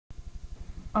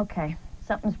Okay,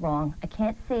 something's wrong. I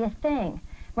can't see a thing.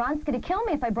 Ron's gonna kill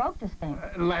me if I broke this thing.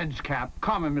 Lens cap.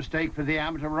 Common mistake for the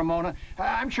amateur, Ramona.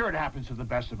 I'm sure it happens to the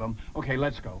best of them. Okay,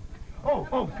 let's go.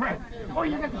 Oh, Fred. Oh,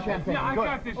 you got the champagne. Yeah, I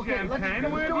got the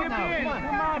champagne. Where have you been?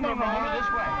 Come on, Ramona, this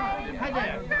way. Hi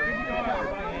there.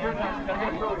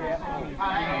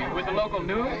 Hi, with the local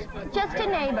news? Just a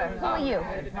neighbor. Who are you?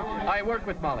 I work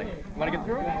with Molly. Want to get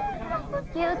through?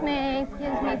 Excuse me,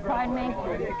 pardon me.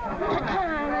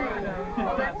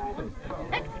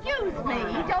 Excuse me,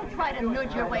 don't try to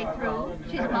nudge your way through.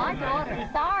 She's my daughter.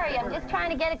 Sorry, I'm just trying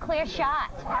to get a clear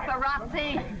shot.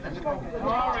 Paparazzi.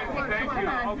 All right, thank you.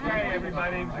 Okay,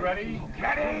 everybody's ready?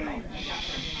 Ready?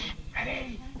 Shh.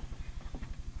 Ready?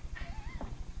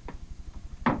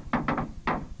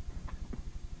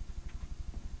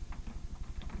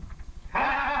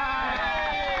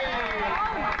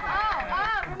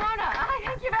 Ramona, I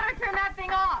think you better turn that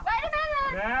thing off. Wait a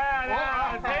minute.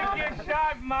 Yeah, take your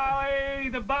shot, Molly.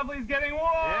 The bubbly's getting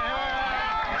warm. Hey,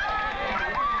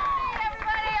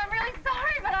 everybody, I'm really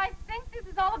sorry, but I think this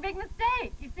is all a big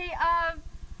mistake. You see,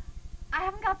 I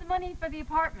haven't got the money for the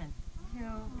apartment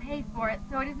to pay for it,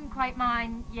 so it isn't quite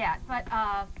mine yet. But,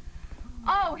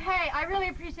 oh, hey, I really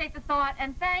appreciate the thought,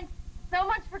 and thanks so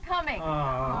much for coming.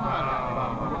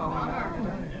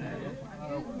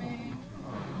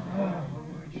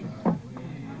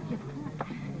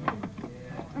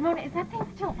 Ramona, is that thing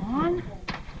still on?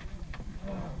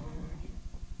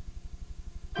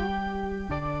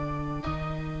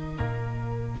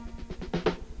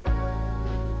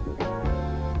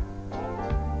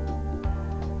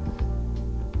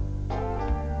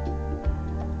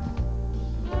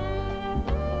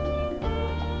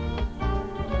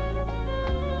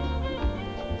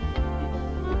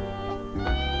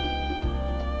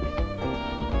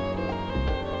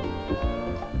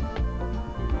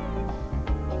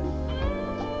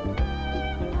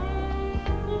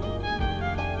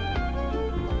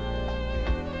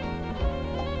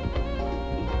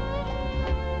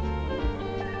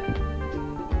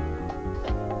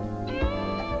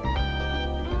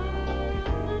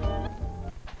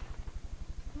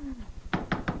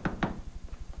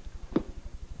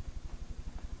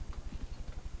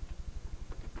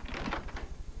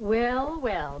 Well,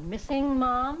 well, missing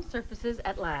mom surfaces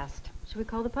at last. Should we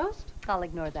call the post? I'll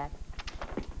ignore that.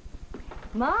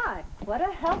 My, what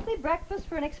a healthy breakfast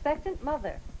for an expectant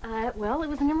mother. Well, it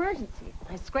was an emergency.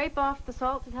 I scrape off the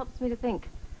salt. It helps me to think.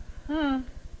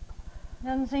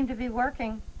 Doesn't seem to be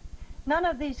working. None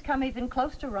of these come even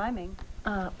close to rhyming.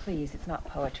 Please, it's not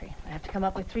poetry. I have to come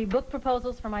up with 3 book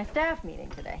proposals for my staff meeting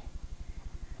today.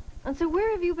 And so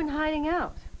where have you been hiding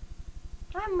out?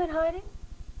 I haven't been hiding.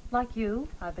 Like you,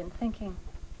 I've been thinking.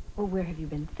 Well, where have you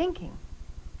been thinking?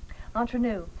 Entre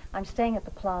nous, I'm staying at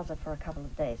the plaza for a couple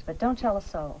of days, but don't tell a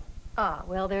soul. Ah,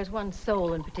 well, there's one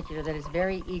soul in particular that is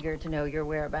very eager to know your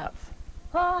whereabouts.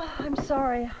 Oh, I'm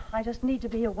sorry. I just need to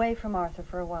be away from Arthur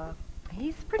for a while.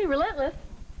 He's pretty relentless.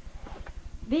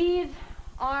 These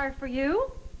are for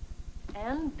you.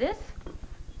 And this.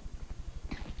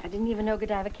 I didn't even know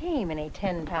Godiva came in a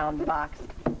 10-pound box.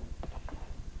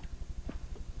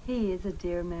 He is a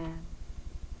dear man.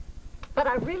 But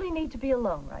I really need to be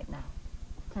alone right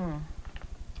now.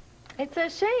 It's a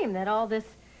shame that all this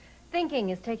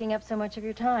thinking is taking up so much of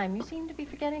your time. You seem to be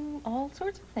forgetting all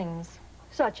sorts of things.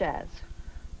 Such as?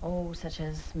 Oh, such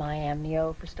as my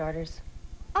amnio, for starters.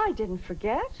 I didn't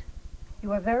forget. You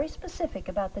were very specific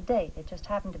about the date. It just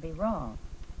happened to be wrong.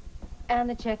 And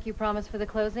the check you promised for the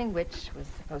closing, which was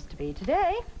supposed to be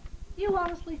today. You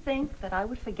honestly think that I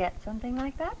would forget something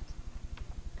like that?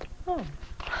 Oh.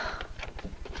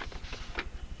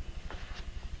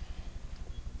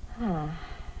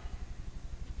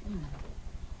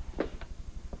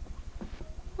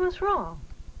 What's wrong?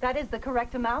 That is the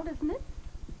correct amount, isn't it?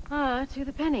 To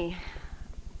the penny.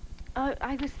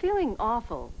 I was feeling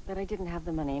awful that I didn't have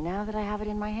the money. Now that I have it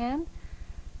in my hand,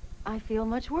 I feel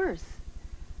much worse.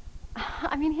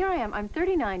 I mean, here I am. I'm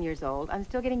 39 years old. I'm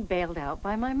still getting bailed out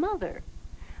by my mother.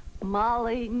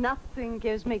 Molly, nothing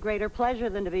gives me greater pleasure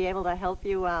than to be able to help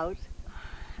you out.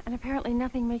 And apparently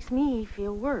nothing makes me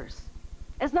feel worse.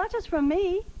 It's not just from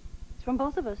me. It's from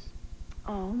both of us.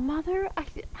 Oh, Mother,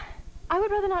 I would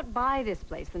rather not buy this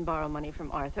place than borrow money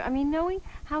from Arthur. I mean, knowing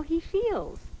how he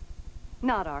feels.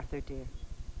 Not Arthur, dear.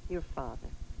 Your father.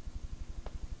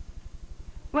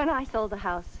 When I sold the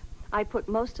house, I put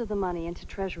most of the money into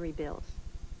treasury bills.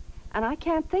 And I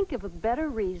can't think of a better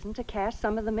reason to cash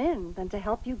some of them in than to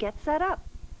help you get set up,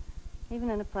 even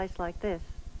in a place like this.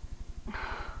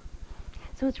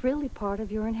 So it's really part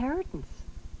of your inheritance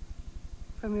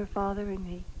from your father and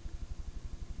me.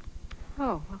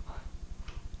 Oh, well,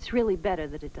 It's really better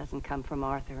that it doesn't come from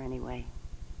Arthur anyway.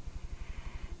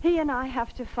 He and I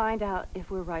have to find out if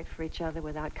we're right for each other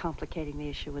without complicating the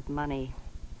issue with money.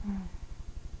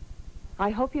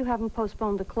 I hope you haven't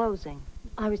postponed the closing.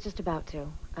 I was just about to.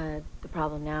 The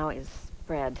problem now is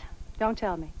Fred. Don't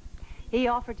tell me. He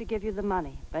offered to give you the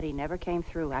money, but he never came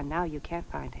through, and now you can't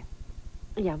find him.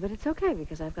 Yeah, but it's okay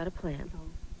because I've got a plan.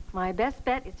 My best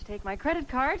bet is to take my credit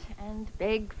card and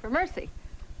beg for mercy.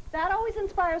 That always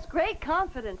inspires great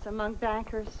confidence among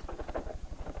bankers.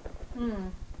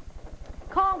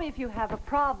 Call me if you have a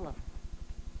problem.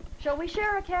 Shall we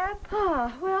share a cab?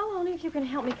 Ah, well, only if you can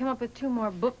help me come up with 2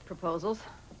 more book proposals.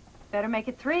 Better make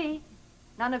it 3.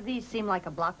 None of these seem like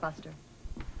a blockbuster.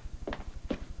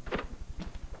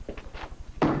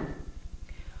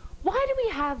 Why do we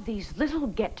have these little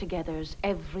get-togethers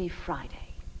every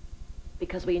Friday?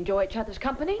 Because we enjoy each other's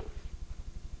company?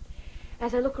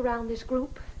 As I look around this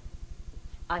group,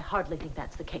 I hardly think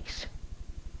that's the case.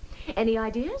 Any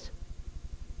ideas?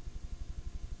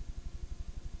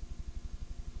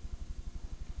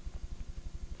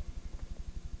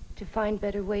 To find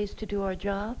better ways to do our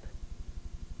job?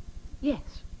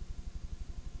 Yes.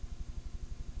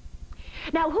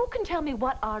 Now, who can tell me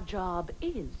what our job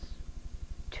is?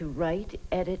 To write,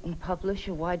 edit, and publish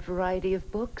a wide variety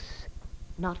of books?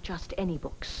 Not just any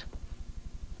books.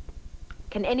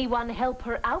 Can anyone help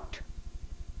her out?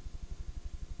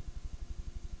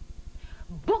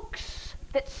 Books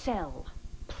that sell,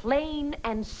 plain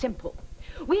and simple.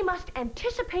 We must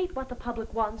anticipate what the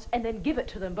public wants and then give it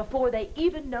to them before they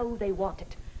even know they want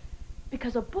it.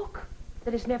 Because a book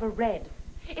that is never read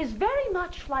is very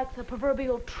much like the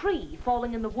proverbial tree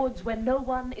falling in the woods when no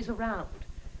one is around.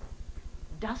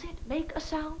 Does it make a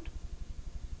sound?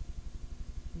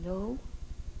 No?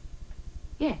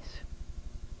 Yes.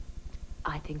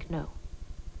 I think no.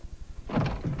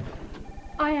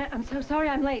 I'm so sorry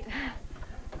I'm late.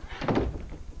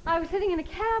 I was sitting in a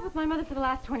cab with my mother for the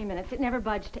last 20 minutes. It never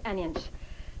budged an inch.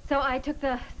 So I took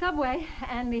the subway,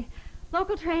 and the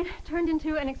local train turned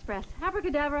into an express.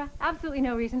 Abracadabra, absolutely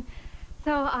no reason.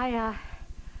 So I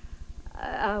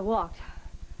walked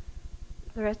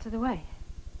the rest of the way.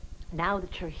 Now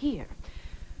that you're here,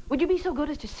 would you be so good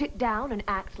as to sit down and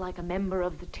act like a member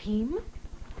of the team?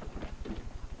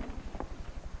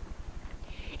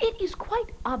 It is quite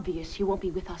obvious you won't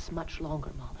be with us much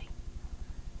longer, Molly.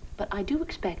 But I do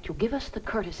expect you'll give us the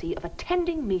courtesy of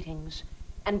attending meetings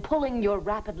and pulling your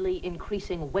rapidly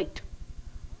increasing weight.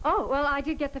 Oh, well, I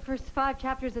did get the first 5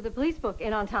 chapters of the police book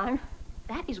in on time.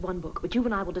 That is one book which you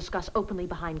and I will discuss openly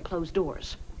behind closed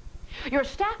doors. Your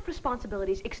staff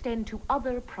responsibilities extend to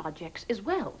other projects as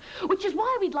well, which is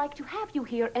why we'd like to have you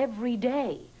here every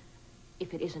day,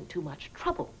 if it isn't too much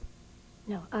trouble.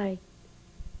 No,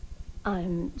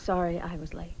 I'm sorry I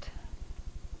was late.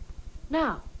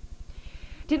 Now,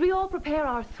 did we all prepare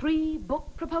our 3 book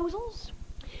proposals?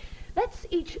 Let's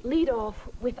each lead off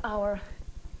with our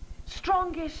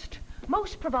strongest,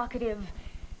 most provocative,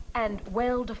 and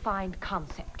well-defined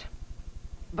concept.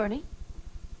 Bernie?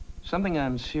 Something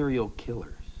on serial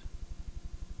killers.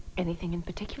 Anything in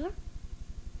particular?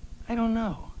 I don't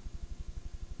know.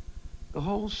 The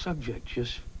whole subject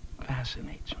just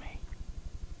fascinates me.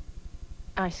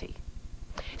 I see.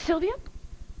 Sylvia?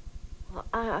 Well,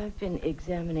 I've been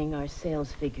examining our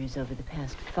sales figures over the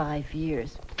past 5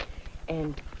 years.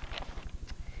 And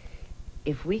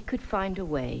if we could find a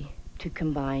way to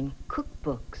combine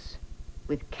cookbooks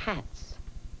with cats,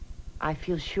 I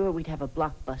feel sure we'd have a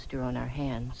blockbuster on our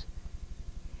hands.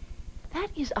 That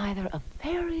is either a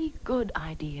very good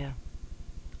idea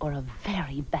or a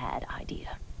very bad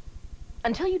idea.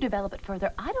 Until you develop it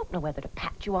further, I don't know whether to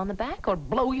pat you on the back or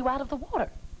blow you out of the water.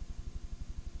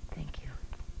 Thank you.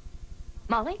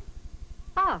 Molly?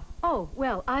 Oh,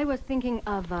 well, I was thinking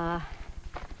of,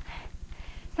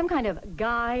 some kind of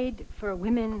guide for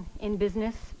women in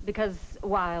business, because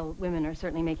while women are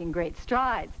certainly making great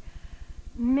strides,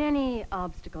 many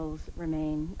obstacles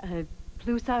remain.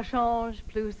 Plus ça change,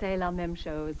 plus c'est la même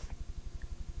chose.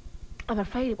 I'm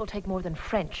afraid it will take more than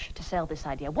French to sell this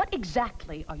idea. What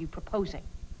exactly are you proposing?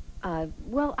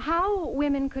 Well, how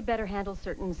women could better handle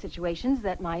certain situations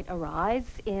that might arise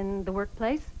in the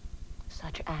workplace.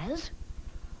 Such as?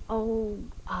 Oh,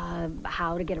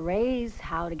 how to get a raise,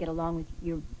 how to get along with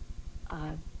your,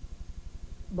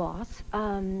 boss.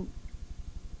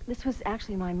 This was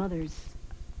actually my mother's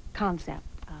concept,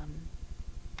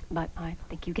 but I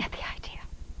think you get the idea.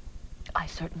 I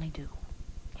certainly do.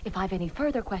 If I've any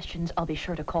further questions, I'll be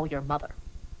sure to call your mother.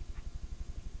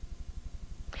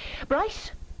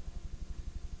 Bryce?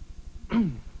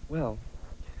 Well,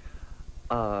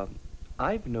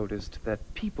 I've noticed that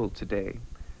people today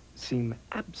seem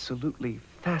absolutely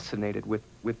fascinated with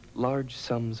large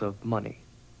sums of money.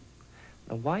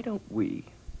 Now, why don't we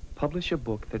publish a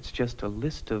book that's just a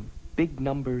list of big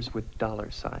numbers with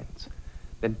dollar signs?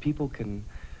 Then people can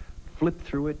flip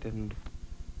through it and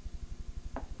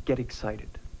get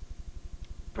excited.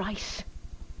 Bryce,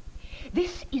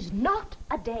 this is not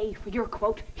a day for your,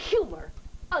 quote, humor,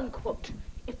 unquote,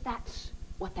 if that's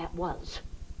what that was.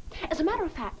 As a matter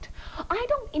of fact, I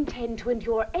don't intend to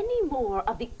endure any more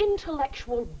of the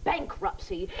intellectual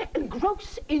bankruptcy and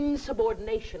gross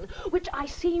insubordination which I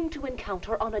seem to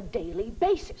encounter on a daily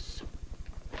basis.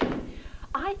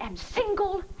 I am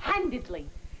single-handedly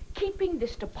keeping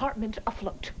this department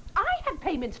afloat. I have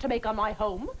payments to make on my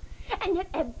home, and yet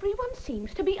everyone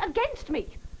seems to be against me.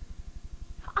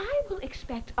 I will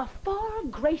expect a far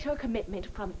greater commitment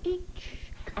from each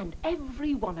and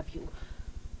every one of you,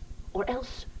 or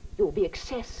else you will be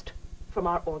accessed from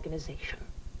our organization.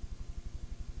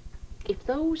 If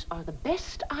those are the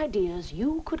best ideas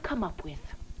you could come up with,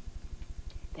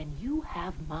 then you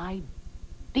have my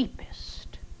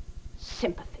deepest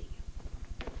sympathy.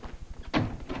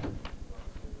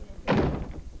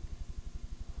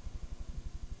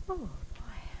 Oh, boy.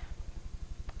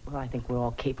 Well, I think we're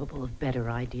all capable of better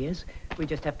ideas. We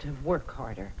just have to work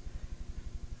harder.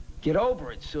 Get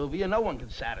over it, Sylvia. No one can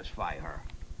satisfy her.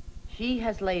 She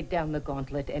has laid down the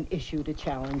gauntlet and issued a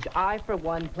challenge. I, for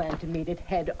one, plan to meet it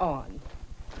head on.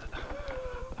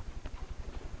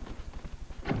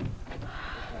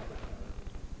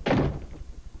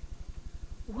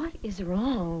 What is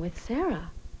wrong with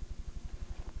Sarah?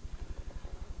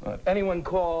 If anyone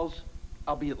calls,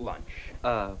 I'll be at lunch.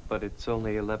 But it's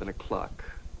only 11 o'clock.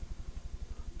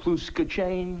 Plus que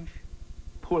change,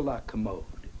 pour la commode.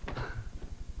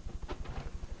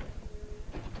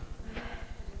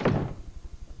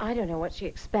 I don't know what she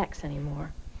expects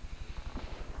anymore.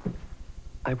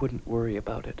 I wouldn't worry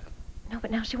about it. No, but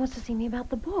now she wants to see me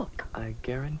about the book. I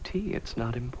guarantee it's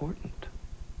not important.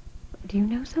 Do you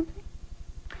know something?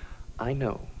 I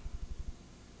know.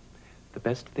 The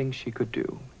best thing she could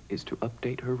do is to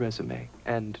update her resume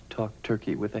and talk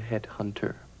turkey with a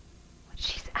headhunter.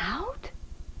 She's out?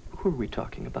 Who are we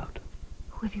talking about?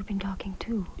 Who have you been talking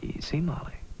to? Easy,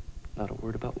 Molly. Not a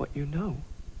word about what you know.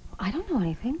 I don't know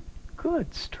anything.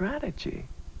 Good strategy.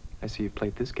 I see you've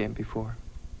played this game before.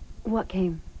 What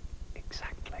game?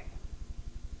 Exactly.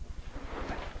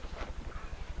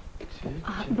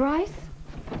 Bryce?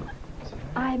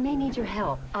 I may need your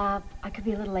help. I could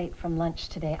be a little late from lunch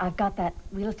today. I've got that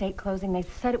real estate closing. They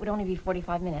said it would only be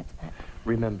 45 minutes, but...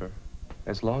 Remember,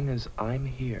 as long as I'm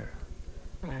here...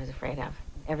 What I was afraid of.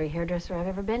 Every hairdresser I've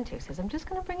ever been to says, I'm just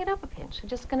going to bring it up a pinch. I'm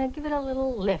just going to give it a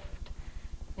little lift.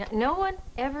 Now, no one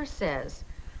ever says,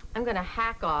 I'm going to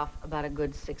hack off about a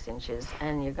good 6 inches,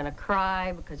 and you're going to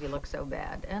cry because you look so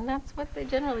bad. And that's what they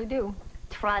generally do.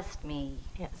 Trust me.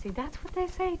 Yeah, see, that's what they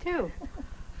say, too.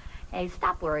 Hey,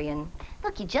 stop worrying.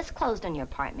 Look, you just closed on your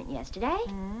apartment yesterday.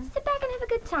 Sit back and have a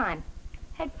good time.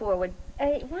 Head forward.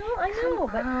 Well, I know,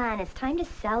 but... Come on, it's time to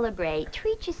celebrate.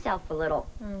 Treat yourself a little.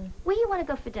 Where you want to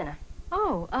go for dinner?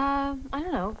 Oh, I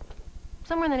don't know.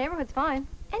 Somewhere in the neighborhood's fine.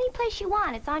 Any place you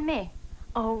want. It's on me.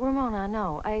 Oh, Ramona,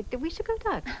 no. We should go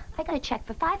Dutch. I got a check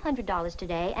for $500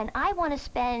 today, and I want to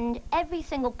spend every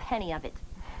single penny of it.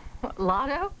 What,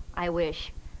 lotto? I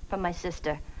wish. From my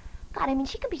sister. God, I mean,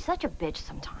 she can be such a bitch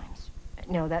sometimes.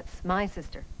 No, that's my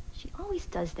sister. She always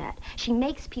does that. She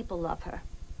makes people love her.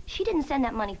 She didn't send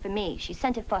that money for me. She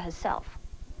sent it for herself.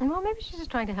 Well, maybe she's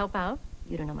just trying to help out.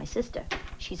 You don't know my sister.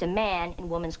 She's a man in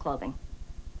woman's clothing.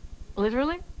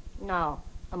 Literally? No,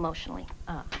 emotionally.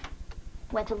 Ah.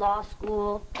 Went to law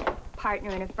school, partner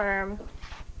in a firm.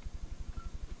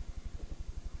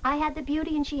 I had the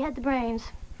beauty and she had the brains.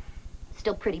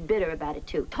 Still pretty bitter about it,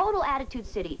 too. Total attitude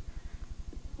city.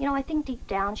 You know, I think deep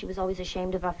down she was always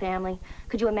ashamed of our family.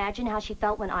 Could you imagine how she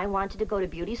felt when I wanted to go to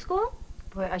beauty school?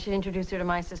 Boy, I should introduce her to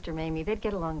my sister, Mamie. They'd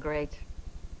get along great.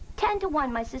 10 to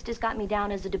 1, my sister's got me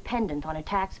down as a dependent on a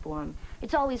tax form.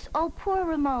 It's always, oh, poor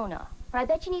Ramona. Or I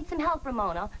bet you need some help,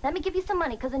 Ramona. Let me give you some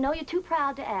money, because I know you're too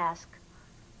proud to ask.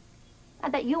 I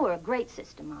bet you were a great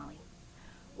sister, Molly.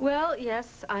 Well,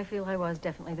 yes, I feel I was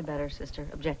definitely the better sister,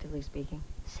 objectively speaking.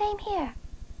 Same here.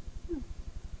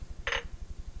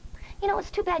 You know,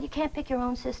 it's too bad you can't pick your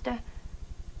own sister.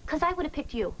 Because I would have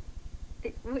picked you.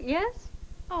 Yes?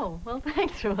 Oh, well,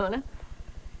 thanks, Ramona.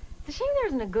 It's a shame there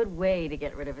isn't a good way to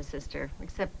get rid of a sister,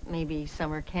 except maybe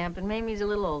summer camp, and Mamie's a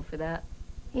little old for that.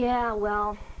 Yeah,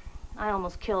 well, I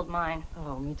almost killed mine.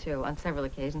 Oh, me too, on several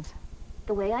occasions.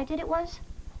 The way I did it was,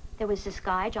 there was this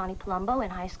guy, Johnny Palumbo,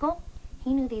 in high school.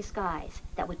 He knew these guys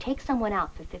that would take someone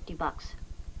out for $50.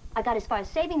 I got as far as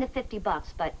saving the $50,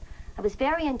 but I was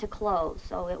very into clothes,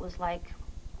 so it was like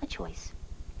a choice.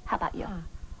 How about you?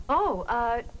 No,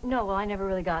 well, I never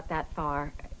really got that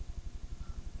far.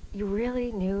 You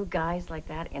really knew guys like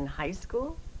that in high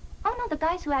school? Oh, no, the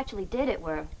guys who actually did it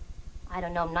were, I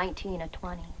don't know, 19 or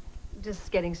 20.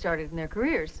 Just getting started in their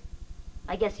careers.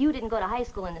 I guess you didn't go to high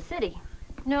school in the city.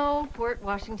 No, Port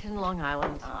Washington, Long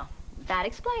Island. That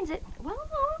explains it. Well,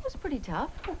 no, it was pretty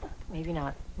tough. Maybe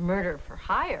not murder for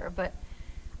hire, but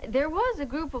there was a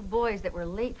group of boys that were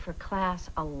late for class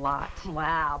a lot.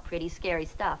 Wow, pretty scary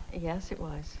stuff. Yes, it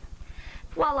was.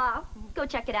 Voila, go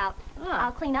check it out.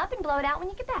 I'll clean up and blow it out when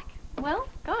you get back. Well,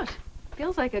 gosh,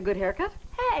 feels like a good haircut.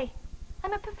 Hey,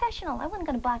 I'm a professional. I wasn't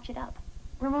going to botch it up.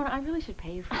 Ramona, I really should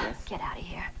pay you for this. Get out of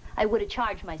here. I would have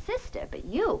charged my sister, but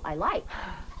you, I like.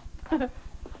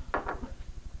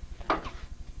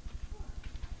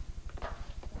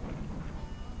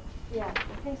 Yeah,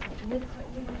 okay, so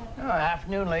Oh,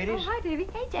 afternoon, ladies. Oh, hi, Davy.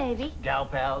 Hey, Davy. Gal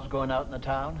pals going out in the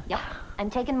town? Yep. I'm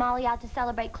taking Molly out to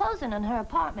celebrate closing on her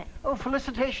apartment. Oh,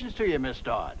 felicitations to you, Miss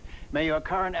Dodd. May your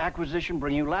current acquisition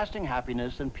bring you lasting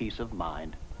happiness and peace of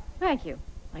mind. Thank you.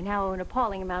 I now owe an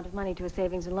appalling amount of money to a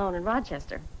savings and loan in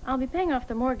Rochester. I'll be paying off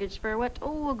the mortgage for,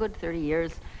 a good 30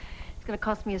 years. It's going to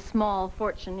cost me a small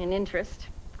fortune in interest.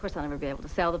 Of course, I'll never be able to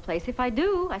sell the place. If I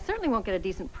do, I certainly won't get a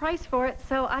decent price for it,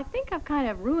 so I think I've kind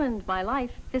of ruined my life,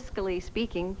 fiscally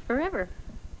speaking, forever.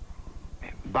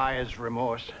 Buyer's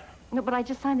remorse. No, but I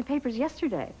just signed the papers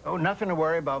yesterday. Oh, nothing to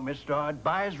worry about, Miss Dodd.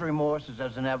 Buyer's remorse is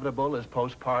as inevitable as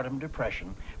postpartum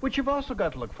depression, which you've also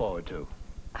got to look forward to.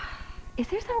 Is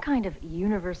there some kind of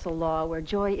universal law where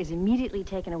joy is immediately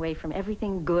taken away from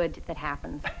everything good that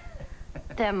happens?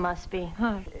 There must be.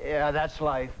 Huh. Yeah, that's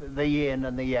life, the yin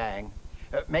and the yang.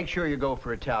 Make sure you go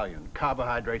for Italian.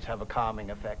 Carbohydrates have a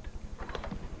calming effect.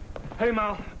 Hey,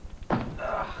 Mal.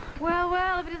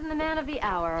 Well, if it isn't the man of the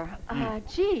hour.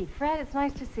 Gee, Fred, it's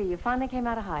nice to see you. Finally came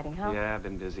out of hiding, huh? Yeah, I've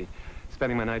been busy.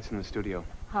 Spending my nights in the studio.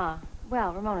 Huh.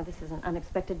 Well, Ramona, this is an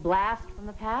unexpected blast from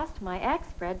the past. My ex,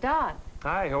 Fred Dodd.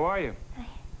 Hi, how are you? Hi.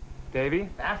 Davy?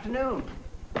 Afternoon.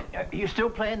 You still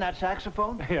playing that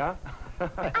saxophone? Yeah.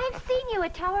 I've seen you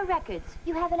at Tower Records.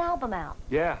 You have an album out.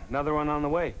 Yeah, another one on the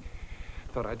way.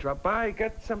 Thought I'd drop by,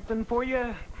 got something for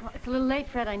you. Well, it's a little late,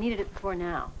 Fred. I needed it before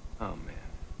now. Oh, man.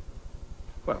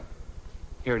 Well,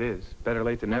 here it is. Better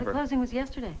late than The never. closing was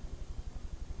yesterday.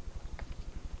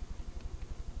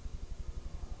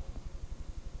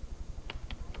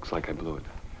 Looks like I blew it.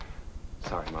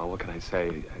 Sorry, Ma, what can I say?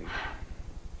 If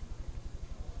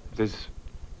there's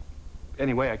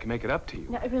any way I can make it up to you.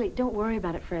 No, really, don't worry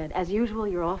about it, Fred. As usual,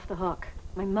 you're off the hook.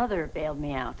 My mother bailed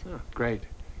me out. Oh, great.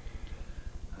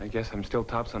 I guess I'm still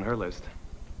tops on her list.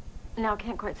 Now, I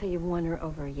can't quite say you've won her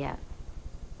over yet.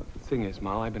 But the thing is,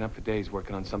 Ma, I've been up for days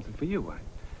working on something for you.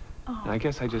 And I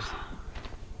guess I just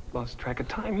lost track of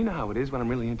time. You know how it is when I'm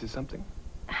really into something.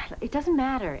 It doesn't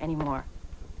matter anymore.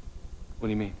 What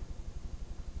do you mean?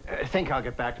 I think I'll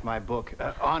get back to my book,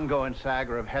 Ongoing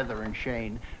Saga of Heather and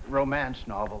Shane, romance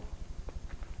novel.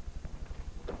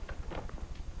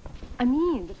 I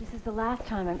mean that this is the last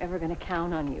time I'm ever going to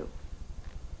count on you.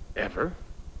 Ever?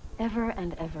 Ever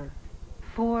and ever.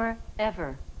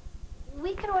 Forever.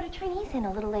 We could order trainees in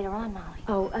a little later on, Molly.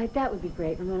 Oh, that would be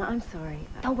great, Ramona. I'm sorry.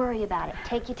 Don't worry about it.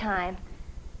 Take your time.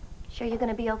 Sure you're going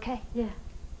to be okay? Yeah.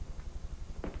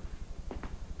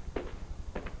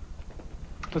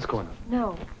 What's going on?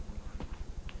 No.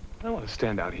 I don't want to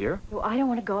stand out here. No, I don't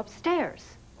want to go upstairs.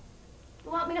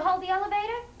 You want me to hold the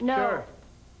elevator? No. Sure.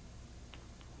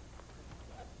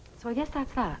 So I guess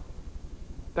that's that.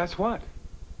 That's what?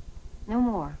 No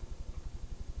more.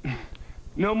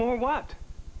 No more what?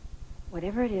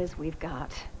 Whatever it is we've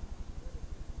got.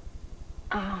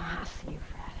 Oh, I'll see you,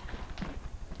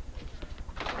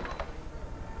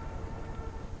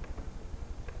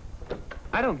 Fred.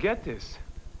 I don't get this.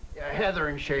 Heather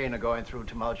and Shane are going through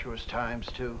tumultuous times,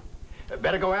 too.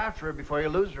 Better go after her before you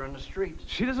lose her in the streets.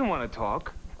 She doesn't want to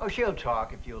talk. Oh, she'll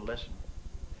talk if you'll listen.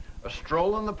 A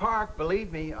stroll in the park,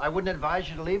 believe me, I wouldn't advise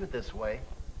you to leave it this way.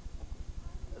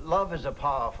 Love is a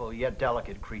powerful yet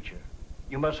delicate creature.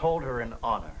 You must hold her in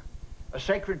honor. A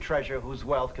sacred treasure whose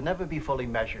wealth can never be fully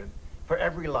measured, for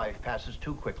every life passes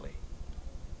too quickly.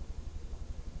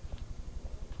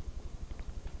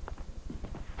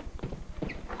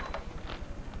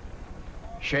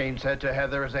 Shane said to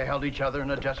Heather as they held each other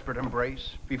in a desperate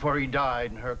embrace before he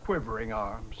died in her quivering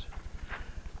arms.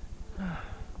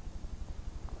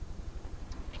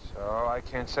 So I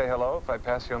can't say hello if I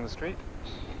pass you on the street?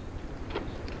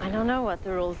 I don't know what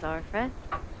the rules are, Fred.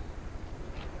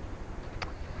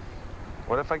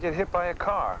 What if I get hit by a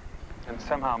car and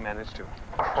somehow manage to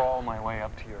crawl my way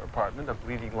up to your apartment, a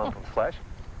bleeding lump of flesh?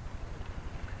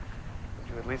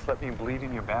 at least let me bleed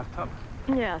in your bathtub?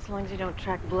 Yeah, as long as you don't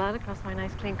track blood across my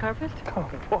nice clean carpet. Oh,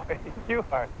 boy, you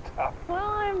are tough. Well,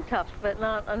 I'm tough, but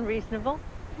not unreasonable.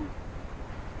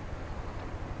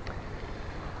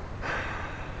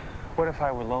 What if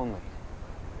I were lonely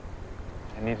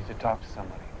and needed to talk to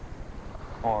somebody?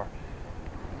 Or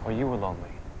you were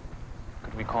lonely?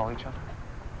 Could we call each other?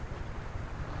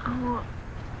 Oh,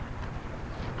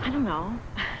 I don't know.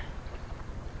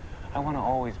 I want to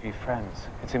always be friends.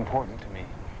 It's important to me.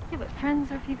 Yeah, but friends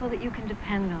are people that you can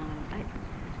depend on.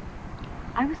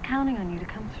 I was counting on you to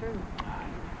come through.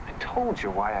 I told you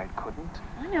why I couldn't.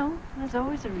 I know. There's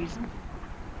always a reason.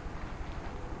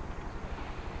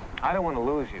 I don't want to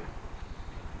lose you.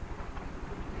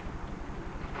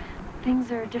 Things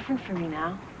are different for me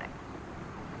now.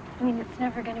 I mean, it's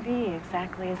never going to be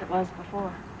exactly as it was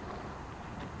before.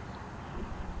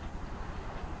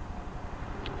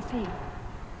 See you.